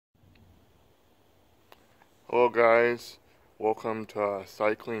Hello guys, welcome to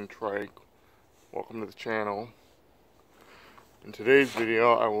Cycling Trike. Welcome to the channel. In today's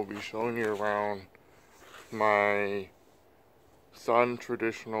video I will be showing you around my Sun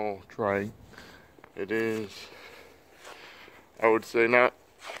traditional trike. It is, I would say, not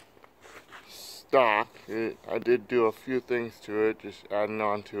stock. I did do a few things to it, just adding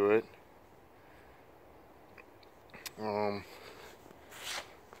on to it.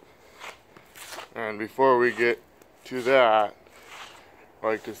 And before we get to that, I'd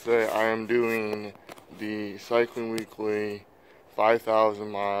like to say I am doing the Cycling Weekly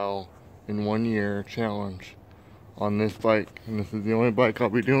 5,000 mile in 1 year challenge on this bike, and this is the only bike I'll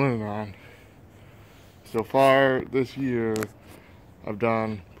be doing it on. So far this year I've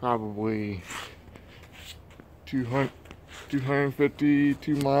done probably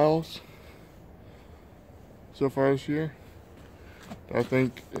 252 miles so far this year. I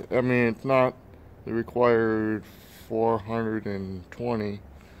mean it's not the required 420.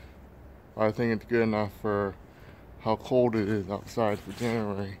 I think it's good enough for how cold it is outside for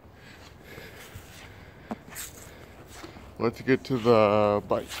January. Let's get to the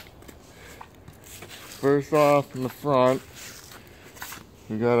bike. First off, in the front,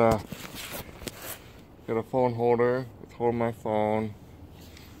 you got a phone holder. It's holding my phone.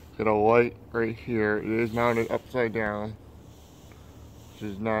 Got a light right here. It is mounted upside down, which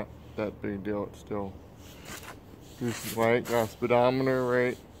is not that big deal. It's still this light. Got a speedometer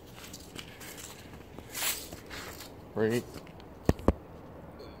right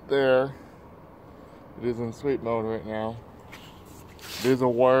there. It is in sleep mode right now. It is a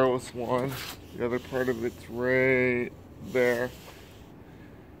wireless one. The other part of it's right there.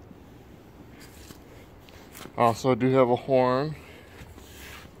 Also do have a horn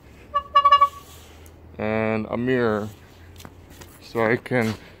and a mirror so I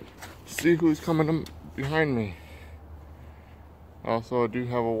can see who's coming behind me. Also I do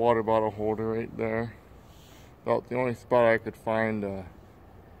have a water bottle holder right there. About the only spot I could find to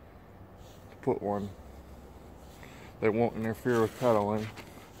put one that won't interfere with pedaling.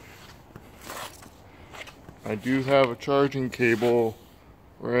 I do have a charging cable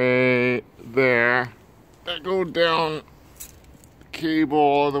right there that goes down the cable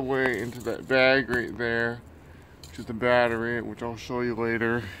all the way into that bag right there, which is the battery, which I'll show you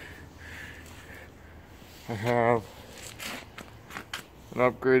later. I have an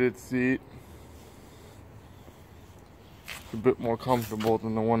upgraded seat. It's a bit more comfortable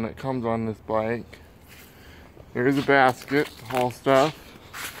than the one that comes on this bike. There's a basket to haul stuff.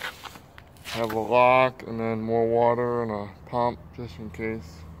 I have a lock and then more water and a pump just in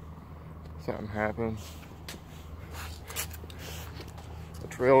case something happens. A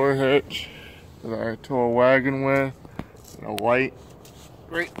trailer hitch that I tow a wagon with, and a light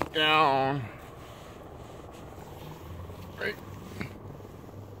right down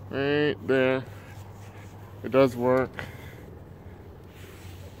right there. It does work.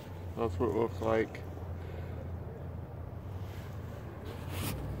 That's what it looks like.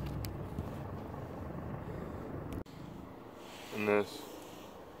 And this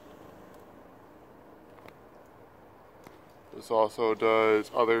also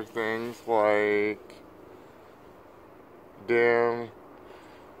does other things like dim.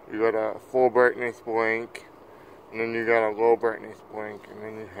 You got a full brightness blink, and then you got a low brightness blink, and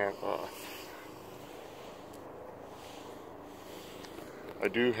then you have I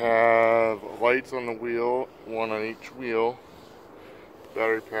do have lights on the wheel, one on each wheel.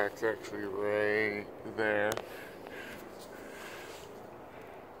 Battery pack's actually right there.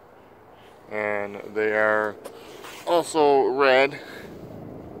 And they are also red.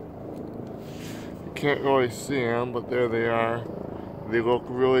 You can't really see them, but there they are. They look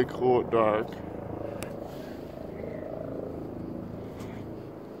really cool at dark.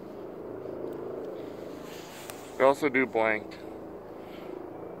 They also do blank.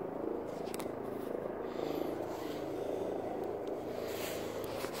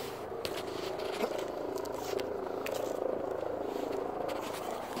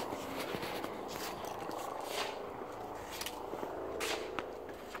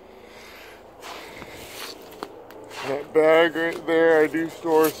 That bag right there, I do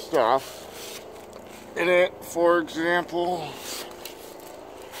store stuff in it. For example,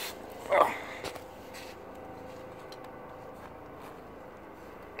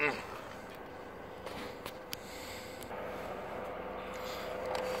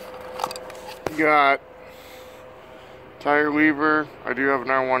 got tire lever. I do have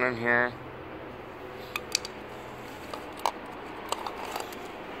another one in here.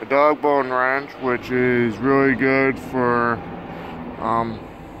 A dog bone wrench, which is really good for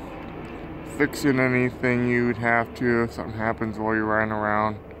fixing anything you would have to if something happens while you're riding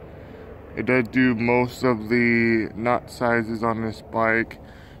around. It does do most of the nut sizes on this bike,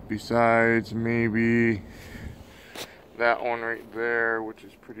 besides maybe that one right there, which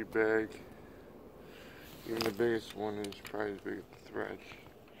is pretty big. Even the biggest one is probably as big as the thread.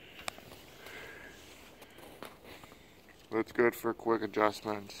 But it's good for quick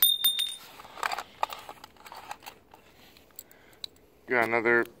adjustments. Got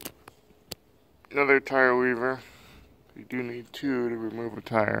another tire lever. You do need two to remove a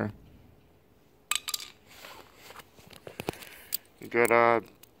tire. You got a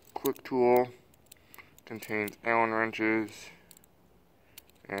quick tool, contains Allen wrenches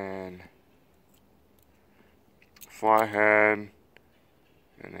and flathead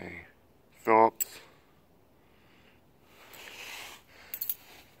and a Phillips.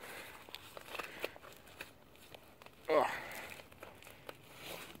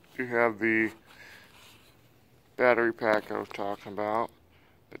 You have the battery pack I was talking about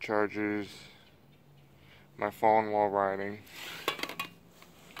that charges my phone while riding.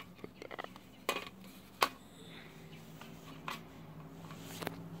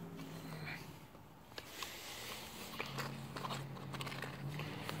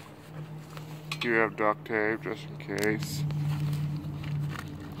 You have duct tape just in case.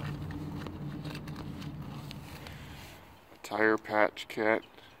 A tire patch kit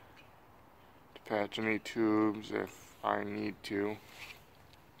to patch any tubes if I need to,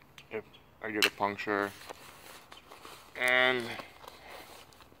 if I get a puncture. And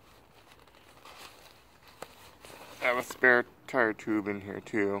I have a spare tire tube in here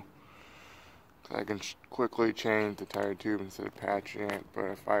too, so I can quickly change the tire tube instead of patching it. But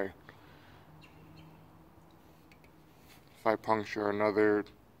if I puncture another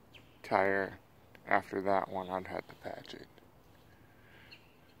tire after that one, I'd have to patch it.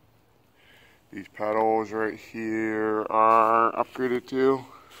 These pedals right here are upgraded too.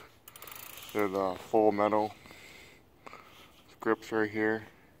 They're the full metal grips right here.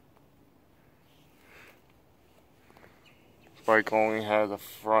 This bike only has a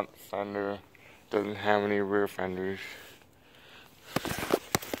front fender, doesn't have any rear fenders.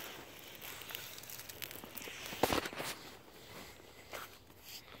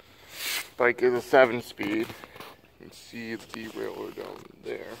 Bike is a 7-speed. You can see the derailleur down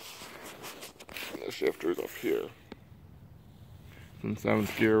there. And the shifter's up here. It's in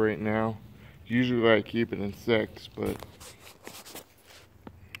 7th gear right now. Usually I keep it in 6, but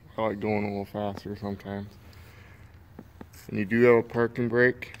I like going a little faster sometimes. And you do have a parking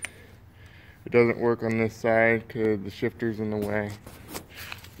brake. It doesn't work on this side because the shifter's in the way.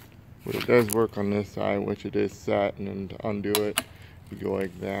 But it does work on this side, which it is set, and then to undo it, you go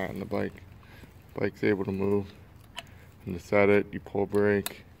like that, and the bike's able to move. And to set it, you pull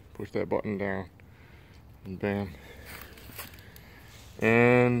brake, push that button down, and bam.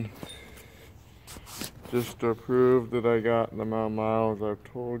 And just to prove that I got the amount of miles I've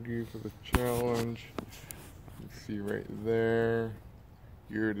told you for the challenge, you can see right there,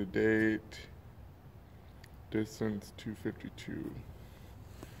 year to date, distance 252.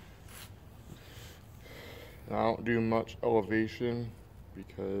 I don't do much elevation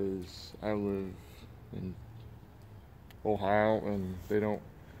because I live in Ohio and they don't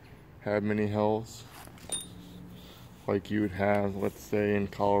have many hills like you would have, let's say, in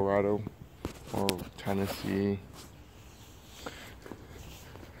Colorado or Tennessee.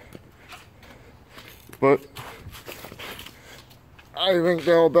 But I think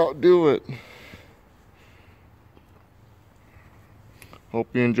that'll about do it. Hope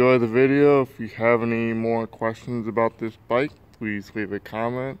you enjoy the video. If you have any more questions about this bike, please leave a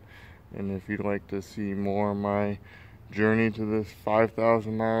comment. And if you'd like to see more of my journey to this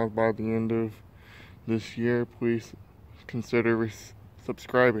 5,000 miles by the end of this year, please consider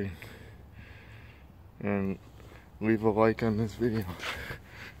subscribing and leave a like on this video.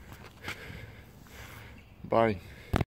 Bye.